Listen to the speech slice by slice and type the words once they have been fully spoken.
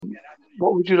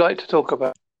What would you like to talk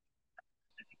about?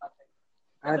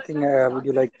 Anything would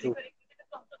you like to?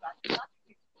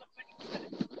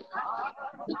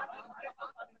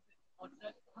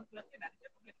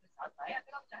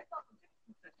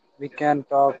 We can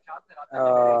talk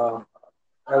uh,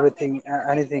 everything,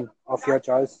 anything of your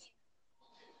choice.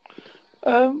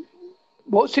 Um,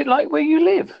 what's it like where you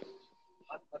live?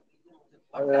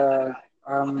 Uh,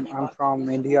 I'm from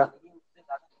India.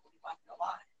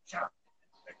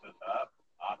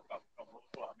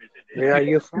 Where are You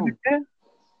you live from? there?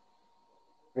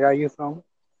 Where are you from?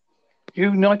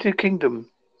 United Kingdom.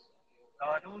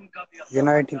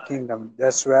 United Kingdom.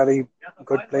 That's very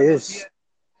good place.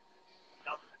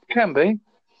 Can be.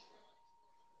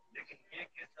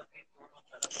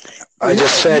 I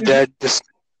just Have said you, that this.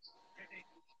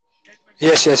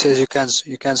 Yes, yes, yes.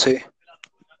 You can say.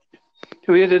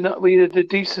 we had a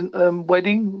decent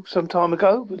wedding some time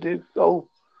ago with the old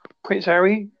Prince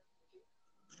Harry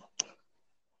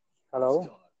Hello.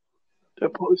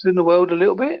 that put us in the world a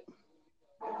little bit.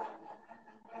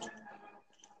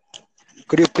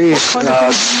 Could you What please kind of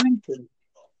things are you into?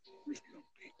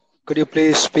 could you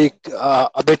please speak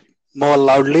a bit more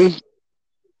loudly?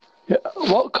 Yeah,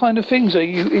 what kind of things are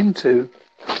you into?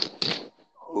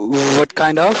 What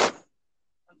kind of?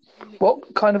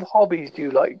 What kind of hobbies do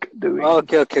you like doing?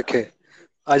 Okay, okay, okay.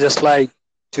 I just like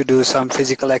to do some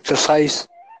physical exercise,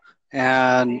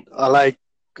 and I like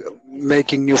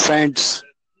making new friends,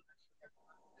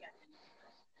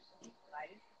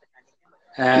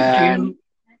 Do and you?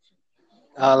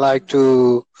 I like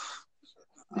to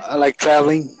I like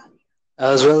traveling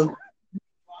as well.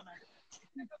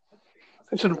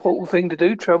 It's an important thing to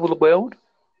do. Travel the world,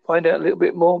 find out a little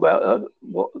bit more about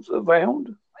what's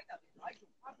around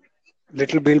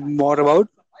Little bit more about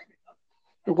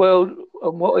the world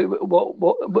and what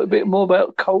a bit more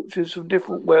about cultures from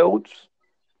different worlds.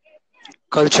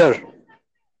 culture.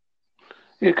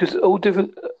 Yeah, because all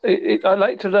different. I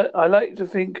like to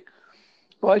think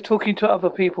by talking to other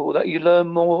people that you learn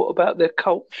more about their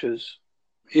cultures.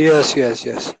 Yes, yes,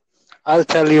 yes. I'll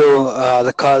tell you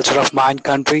the culture of my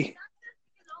country.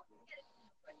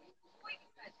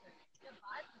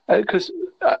 Because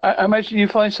I imagine you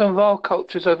find some of our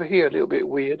cultures over here a little bit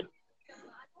weird.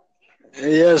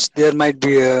 Yes, there might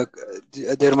be a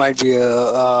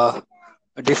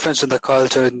difference in the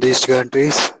culture in these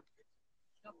countries.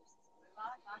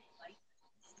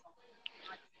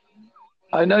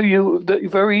 I know that you're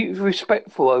very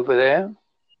respectful over there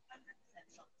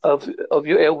of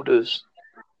your elders.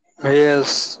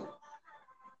 Yes.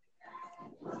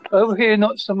 Over here,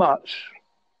 not so much.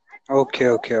 Okay,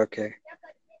 okay, okay.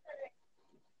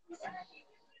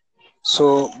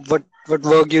 So what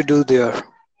work you do there?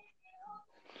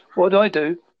 What do I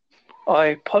do?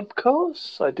 I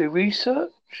podcast. I do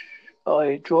research.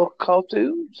 I draw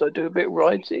cartoons. I do a bit of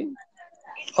writing.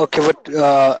 Okay,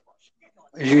 what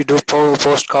you do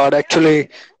postcard? Actually,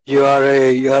 you are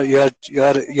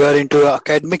into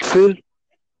academic field.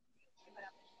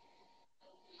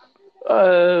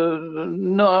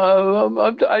 No,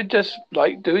 I just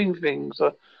like doing things.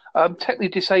 I'm technically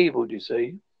disabled, you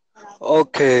see.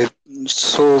 Okay,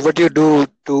 so what do you do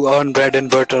to earn bread and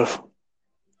butter?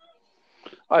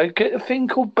 I get a thing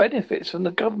called benefits from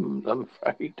the government, I'm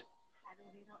afraid.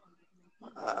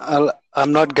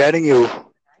 I'm not getting you.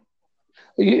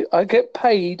 I get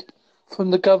paid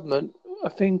from the government a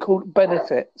thing called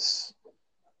benefits.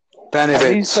 And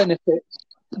Benefits.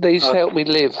 these help Okay, me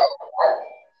live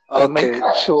and make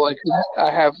okay. sure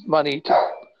I have money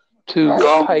to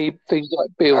Gov- pay things like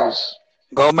bills.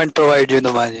 Government provide you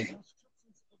the money.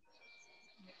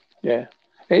 Yeah.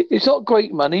 It's not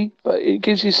great money, but it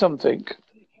gives you something.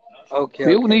 Okay,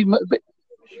 We all okay. need.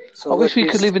 I So what wish we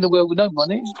could is live in a world with no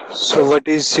money. so what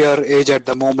is your age at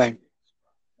the moment?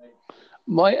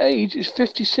 My age is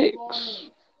 56.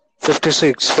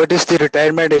 56. What is the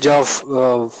retirement age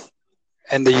of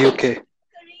in the UK?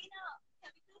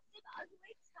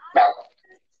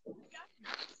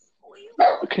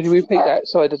 Can you repeat that?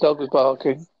 Sorry, the dog was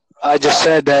barking. I just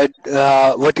said that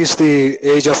what is the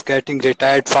age of getting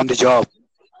retired from the job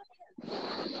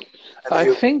in the I UK?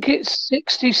 think it's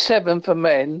 67 for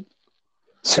men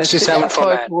and 67 for 65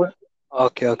 men. for,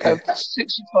 Okay, okay.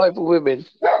 65 for women.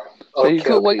 So you've Okay,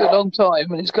 got to okay. wait a long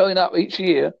time, and it's going up each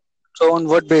year. So on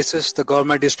what basis the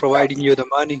government is providing you the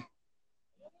money?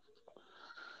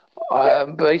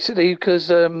 Basically,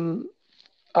 because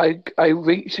I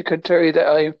reached a criteria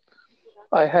that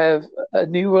I have a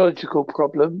neurological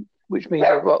problem, which means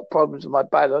I've got problems with my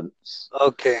balance,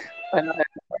 Okay, and I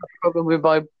have a problem with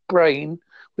my brain,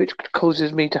 which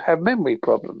causes me to have memory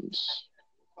problems.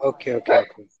 okay, okay,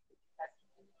 okay.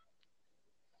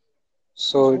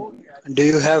 So, do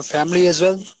you have family as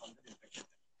well?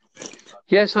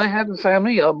 Yes, I have a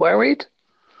family. I'm married.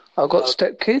 I've got Uh,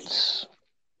 stepkids.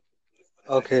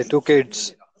 okay, two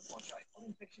kids.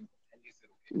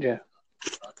 Yeah.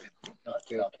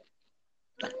 Okay,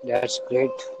 that's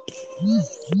great.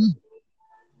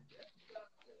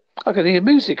 I can hear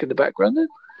music in the background then.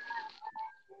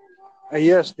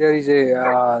 Yes, there is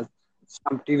a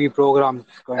some TV programs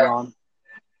going on.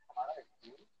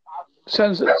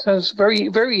 Sounds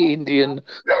very Indian.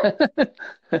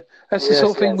 That's the Yes,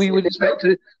 sort of thing yes, we would expect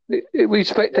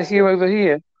to yes, hear over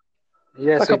here.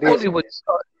 yes, Like a it is. Bollywood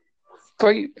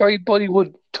type, very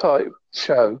Bollywood type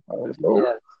show, I would have thought.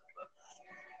 Yes.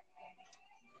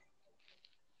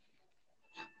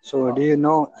 So, do you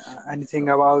know anything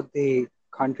about the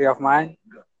country of mine?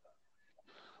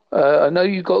 I know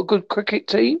you've got a good cricket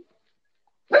team.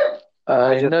 I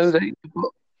I know just that you've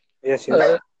got yes,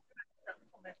 yes.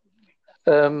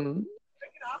 uh, um,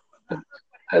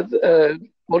 uh,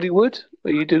 Bollywood,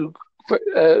 where you do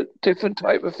different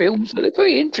type of films. They're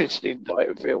very interesting type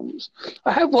of films.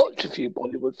 I have watched a few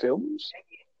Bollywood films.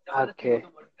 Okay.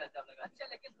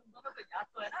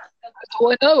 That's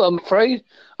all I know. I'm afraid.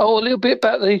 Oh, a little bit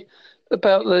about the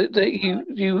that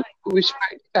you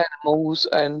respect animals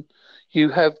and you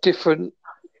have different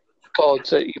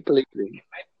gods that you believe in.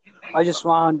 I just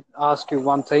want to ask you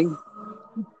one thing.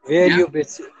 Where Yeah. you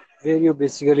where you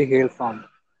basically hail from?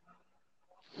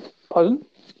 Pardon?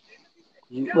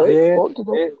 You, Wait. What did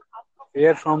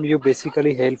where from you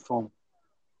basically hail from?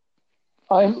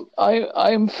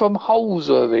 I'm from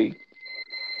Holsworthy.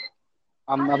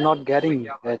 I'm not getting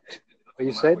that. What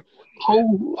you said?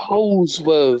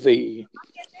 Holsworthy.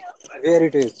 Where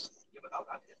it is?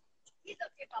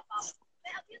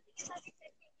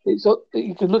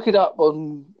 You can look it up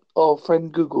on our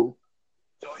friend Google.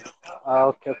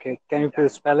 Okay, okay. Can you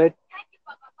please spell it?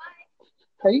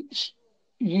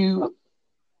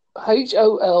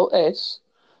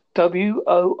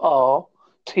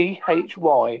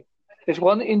 HULSWORTHY. There's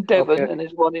one in Okay, Devon and okay.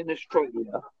 there's one in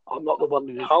Australia. I'm not the one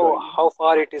in Australia. How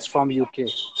far it is from UK?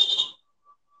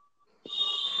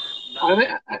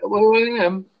 Where I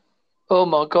am? Oh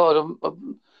my God,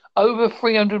 I'm over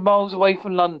 300 miles away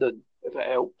from London, if that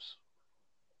helps.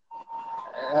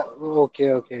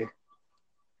 Okay, okay.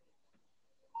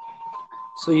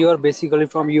 So you are basically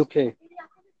from UK.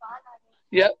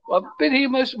 Yeah, I've been here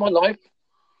most of my life.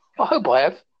 I hope I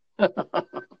have.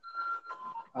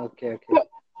 Okay, okay. But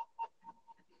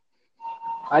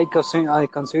I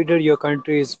consider your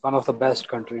country is one of the best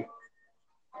country.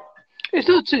 it's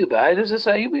not too bad, as I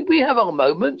say. We have our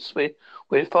moments.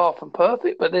 We're far from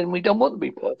perfect, but then we don't want to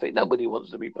be perfect. Nobody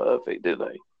wants to be perfect, do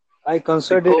they? I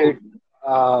Be consider it, bored.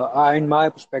 in my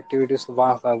perspective, it is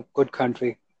one of a good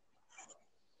country.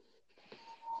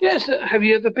 Yes. Have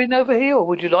you ever been over here, or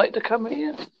would you like to come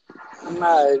here?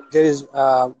 There is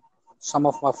some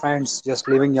of my friends just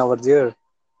living over there.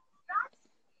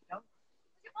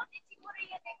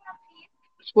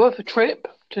 It's worth a trip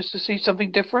just to see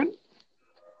something different.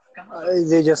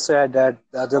 They just said that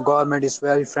the government is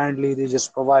very friendly. They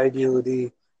just provide you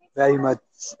the very much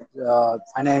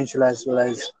financial as well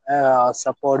as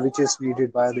support which is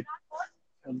needed by the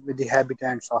with the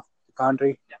habitants of the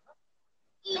country.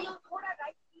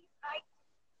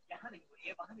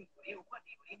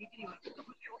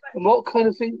 And what kind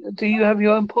of thing? Do you have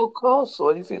your own podcast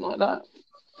or anything like that?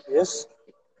 Yes,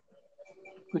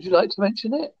 Would you like to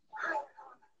mention it?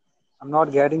 I'm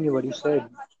not getting you what you said.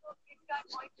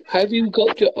 Have you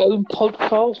got your own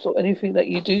podcast or anything that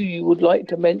you do you would like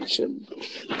to mention?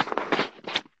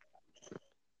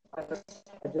 I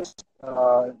just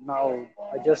now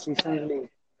I just recently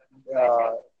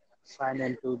uh, signed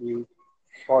into the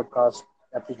podcast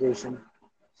application,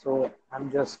 so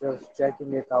I'm just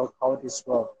checking it out how this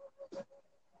works.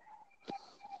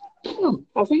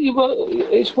 I think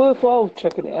it's worthwhile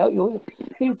checking it out. You'll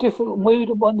hear different weird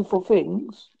and wonderful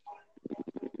things.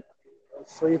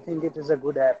 So you think it is a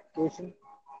good application?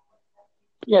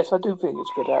 Yes, I do think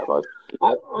it's good app.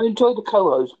 I enjoy the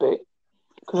co-host bit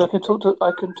because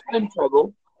I can time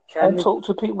travel Can and we talk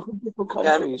to people from different can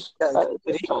countries can at the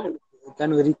we, same time. can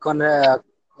we reconnect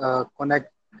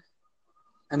connect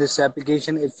in this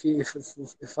application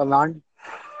if I want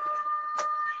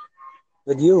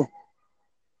with you?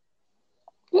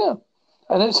 Yeah,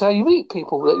 and that's how you meet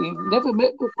people that you've never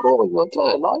met before in your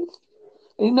entire life,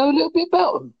 and you know a little bit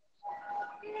about them.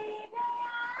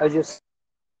 I just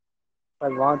I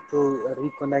want to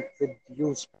reconnect with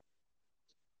you.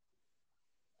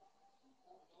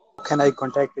 Can I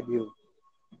contact with you?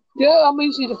 Yeah, I'm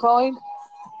easy to find.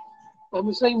 I'm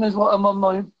the same as what I'm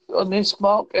on this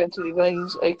Mark Anthony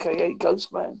Rains, aka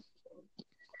Ghostman.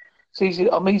 It's easy.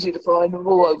 I'm easy to find. I'm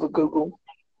all over Google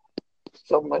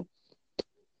somewhere.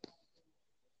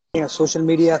 A social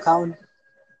media account?